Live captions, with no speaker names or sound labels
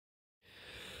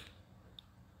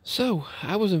So,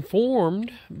 I was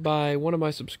informed by one of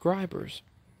my subscribers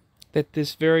that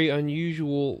this very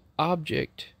unusual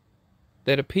object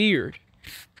that appeared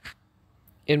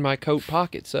in my coat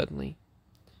pocket suddenly,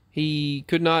 he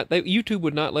could not, YouTube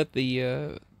would not let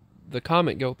the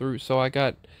comment go through, so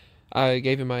I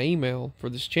gave him my email for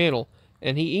this channel,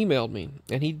 and he emailed me,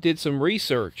 and he did some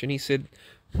research, and he said,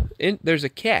 there's a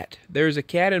cat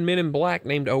in Men in Black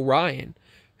named Orion,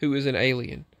 who is an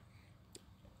alien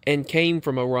and came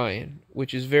from Orion,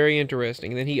 which is very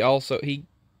interesting. And then he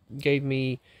gave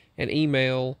me an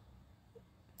email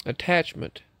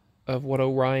attachment of what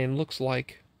Orion looks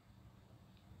like,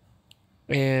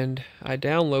 and I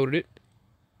downloaded it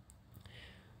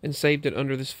and saved it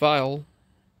under this file.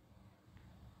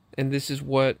 And this is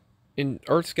what in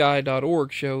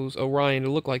earthsky.org shows Orion to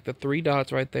look like. The three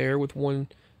dots right there with one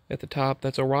at the top,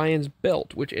 that's Orion's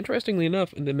belt, which interestingly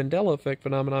enough, in the Mandela effect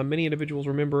phenomenon, many individuals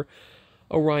remember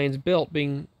Orion's belt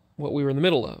being what we were in the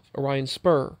middle of, Orion's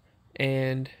spur.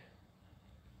 And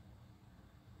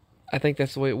I think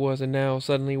that's the way it was, and now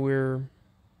suddenly we were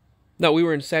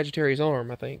in Sagittarius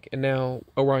arm, I think, and now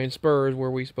Orion spur is where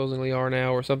we supposedly are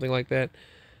now, or something like that.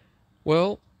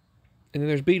 Well, and then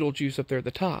there's Betelgeuse up there at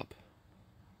the top.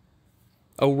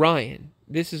 Orion.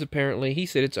 This is apparently, he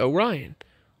said it's Orion.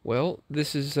 Well,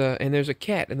 this is, and there's a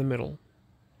cat in the middle.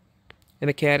 And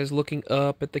the cat is looking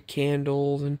up at the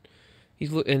candles, and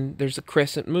and there's a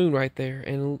crescent moon right there.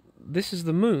 And this is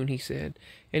the moon, he said.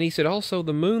 And he said also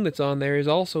the moon that's on there is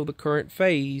also the current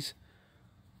phase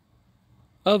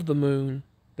of the moon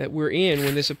that we're in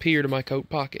when this appeared in my coat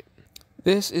pocket.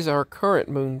 This is our current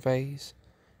moon phase.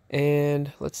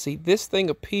 And let's see, this thing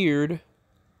appeared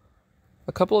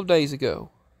a couple of days ago.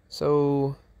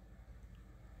 So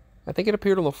I think it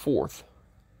appeared on the 4th.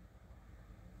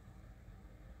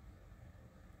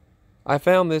 I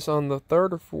found this on the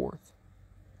 3rd or 4th.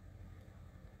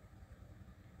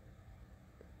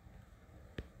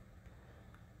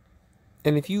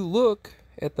 And if you look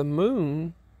at the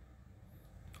moon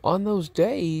on those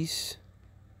days,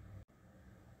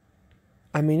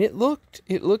 I mean, it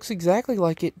looks exactly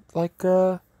like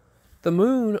the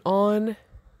moon on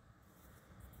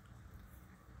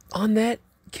that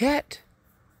cat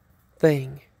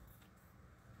thing.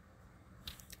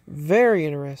 Very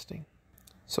interesting.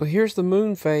 So here's the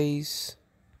moon phase.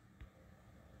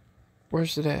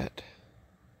 Where's it at?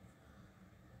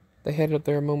 They had it up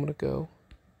there a moment ago.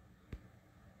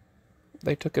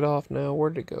 They took it off now.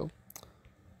 Where did it go?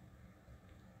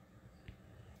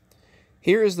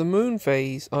 Here is the moon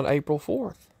phase on April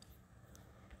 4th.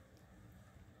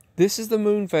 This is the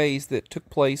moon phase that took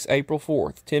place April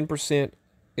 4th, 10%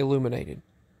 illuminated.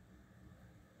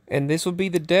 And this would be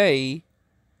the day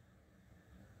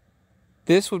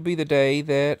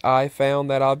that I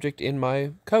found that object in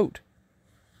my coat.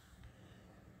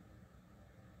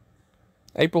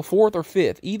 April 4th or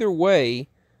 5th. Either way,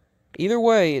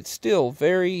 it's still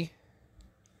very,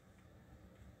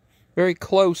 very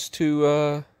close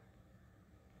to,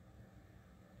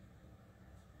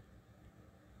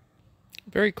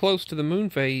 very close to the moon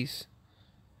phase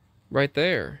right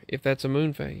there, if that's a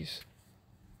moon phase.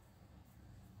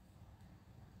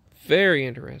 Very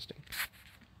interesting.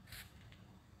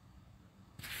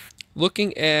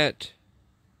 Looking at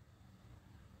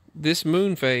this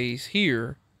moon phase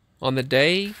here on the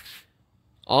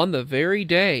very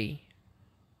day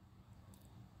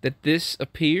that this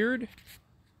appeared,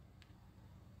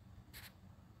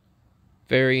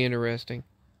 very interesting.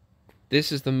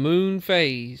 This is the moon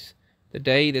phase, the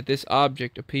day that this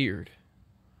object appeared.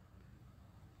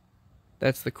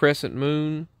 That's the crescent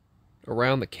moon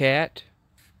around the cat.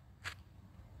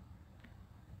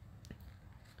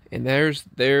 And there's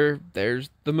the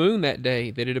moon that day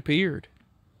that it appeared.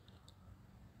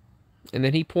 And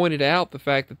then he pointed out the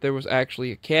fact that there was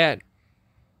actually a cat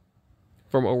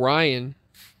from Orion.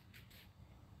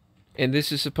 And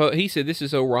this is he said this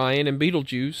is Orion and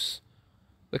Betelgeuse.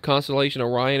 The constellation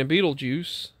Orion and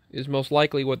Betelgeuse is most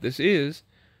likely what this is,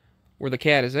 where the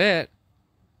cat is at.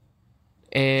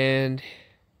 And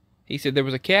he said there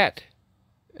was a cat,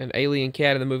 an alien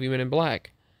cat in the movie Men in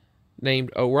Black,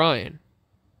 named Orion.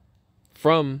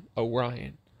 From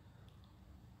Orion.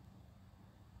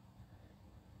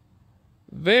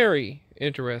 Very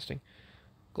interesting.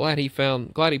 Glad he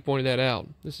pointed that out.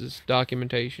 This is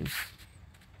documentation.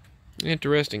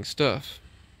 Interesting stuff.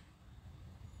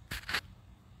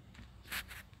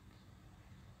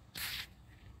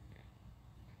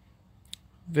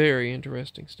 Very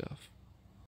interesting stuff.